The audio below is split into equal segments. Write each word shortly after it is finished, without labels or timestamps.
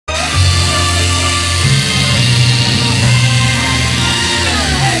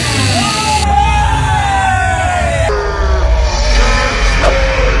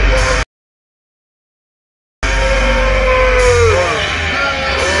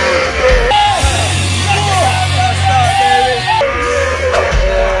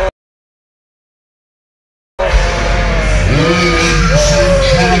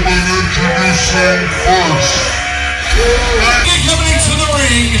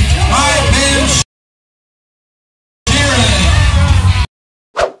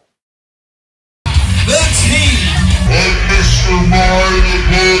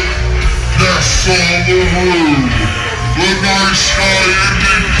LaRue, the nice guy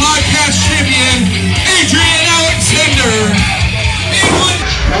ending podcast champion, Adrian Alexander.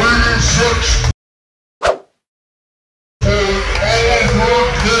 bringing such for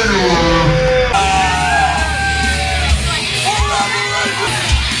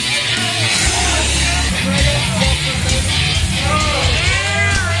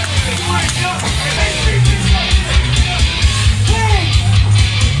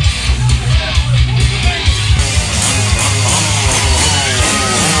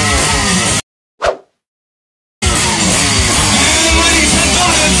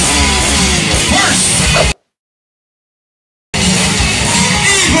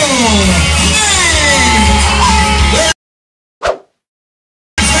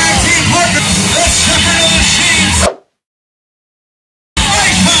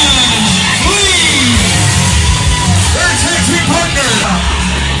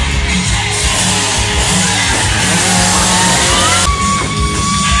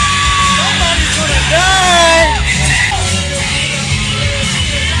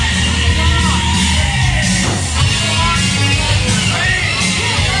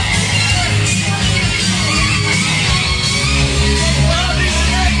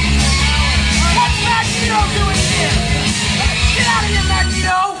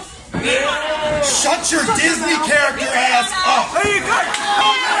Shut your Disney character ass up! There you go!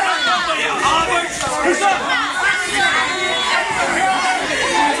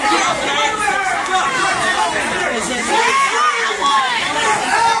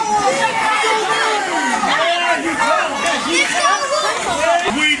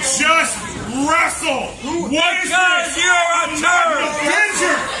 We just wrestled! What is this? You're a turd!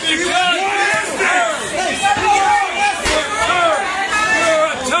 Danger! Because what is this? You're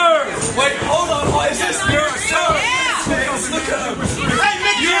a turd! Wait, hold on, what is this? You're a turd! Look at him!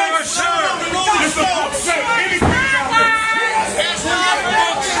 You're a turd! This is a book set! Anything about this! You're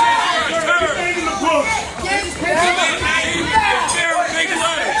a turd! Anything in the book!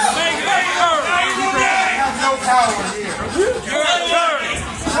 No power here. You're a turd!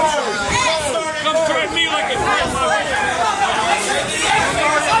 Come treat me like a turd!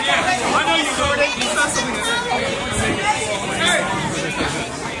 I know you go.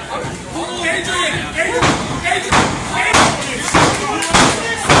 Adrian!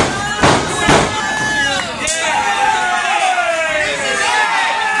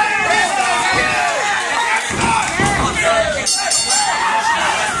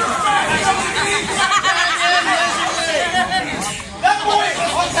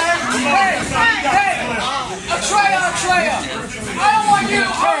 Atreya! I don't want you! I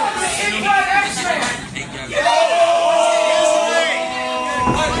want the inside X-ray! Hey!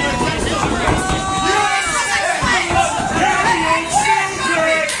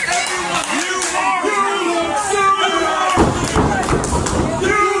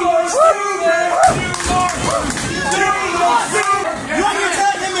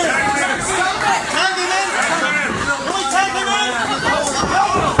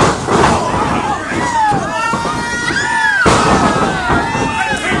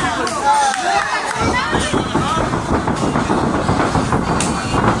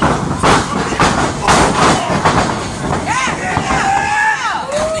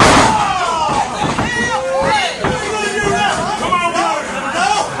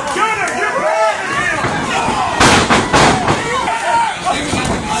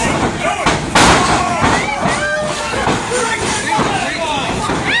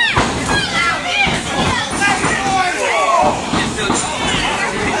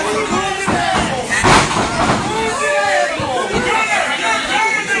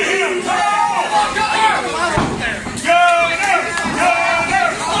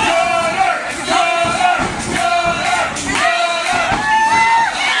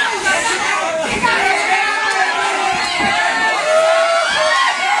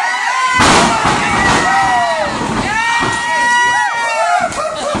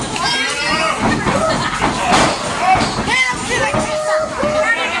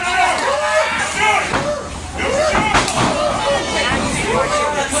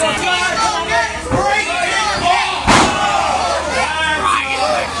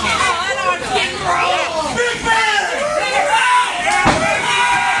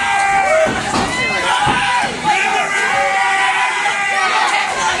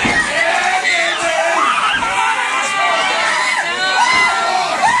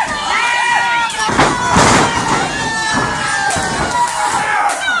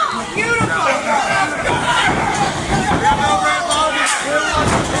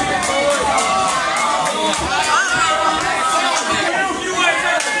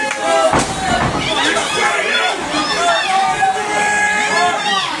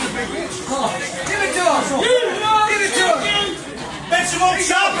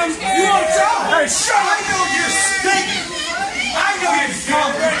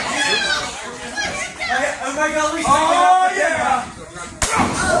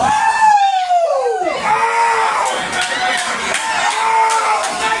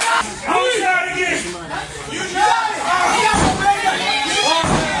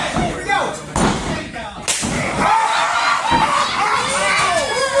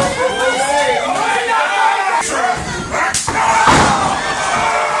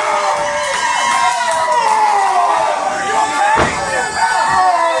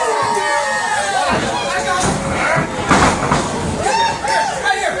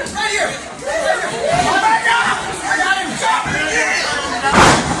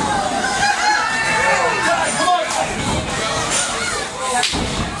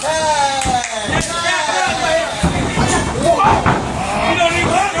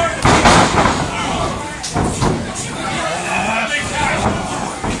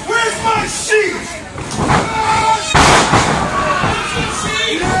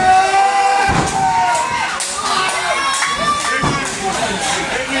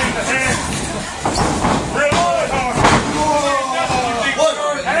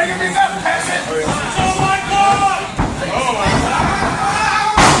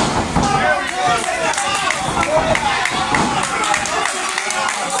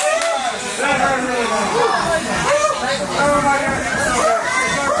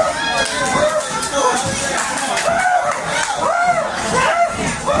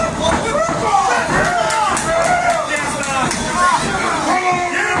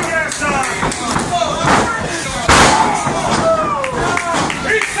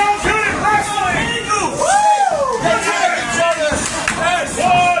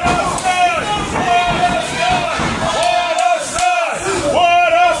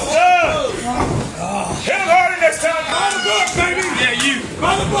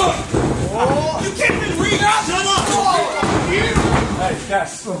 the book. You can't even read. Shut up. Hey,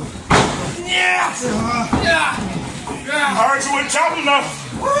 yes. Yeah. I heard you wouldn't chop enough.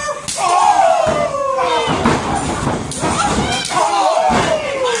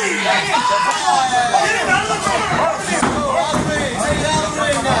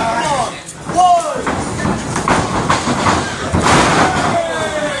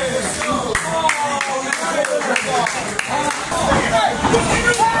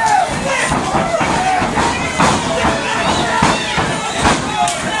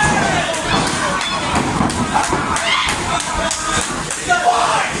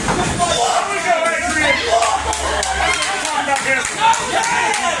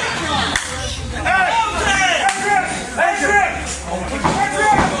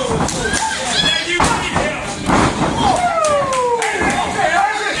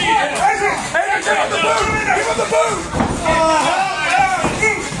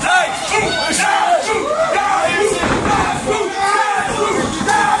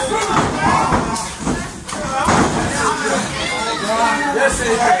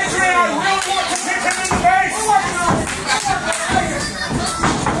 Adrian, I really want to kick him in the face!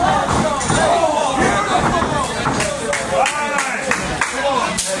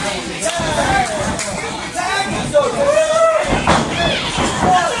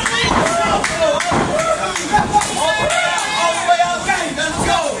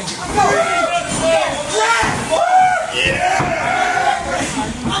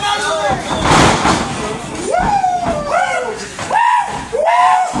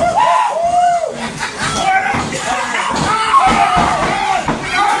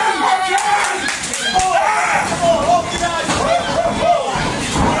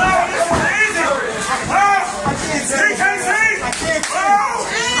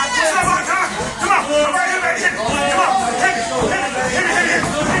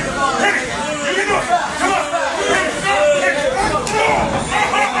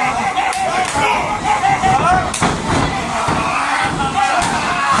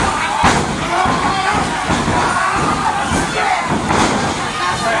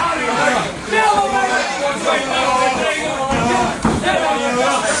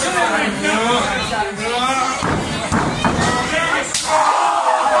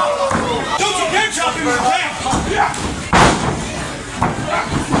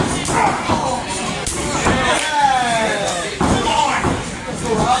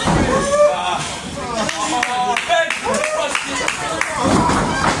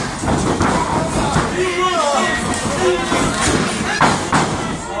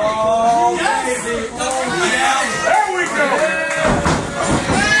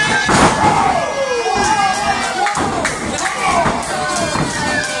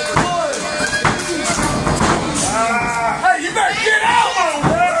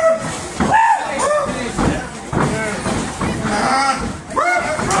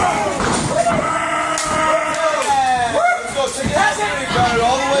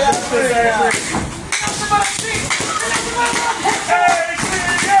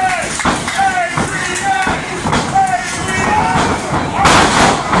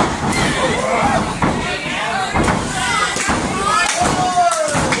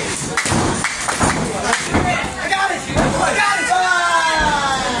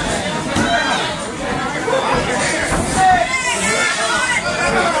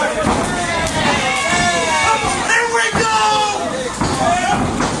 Here we go!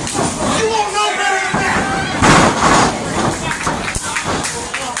 You won't know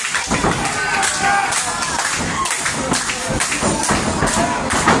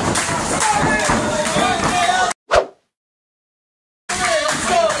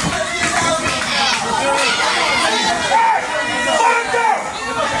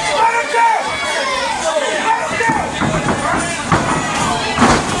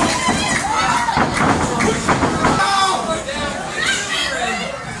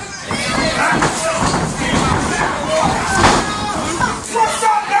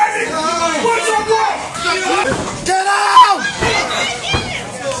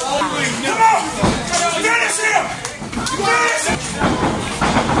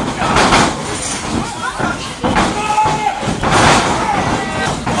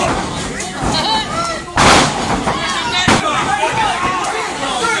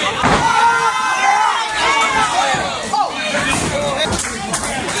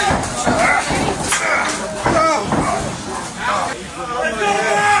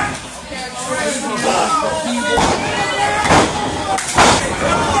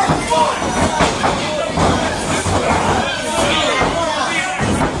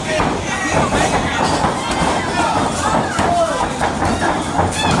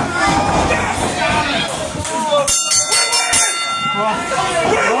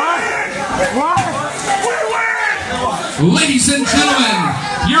Ladies and gentlemen,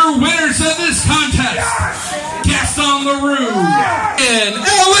 your winners of this contest, Gaston, LaRue, and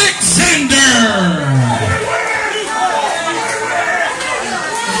Alexander.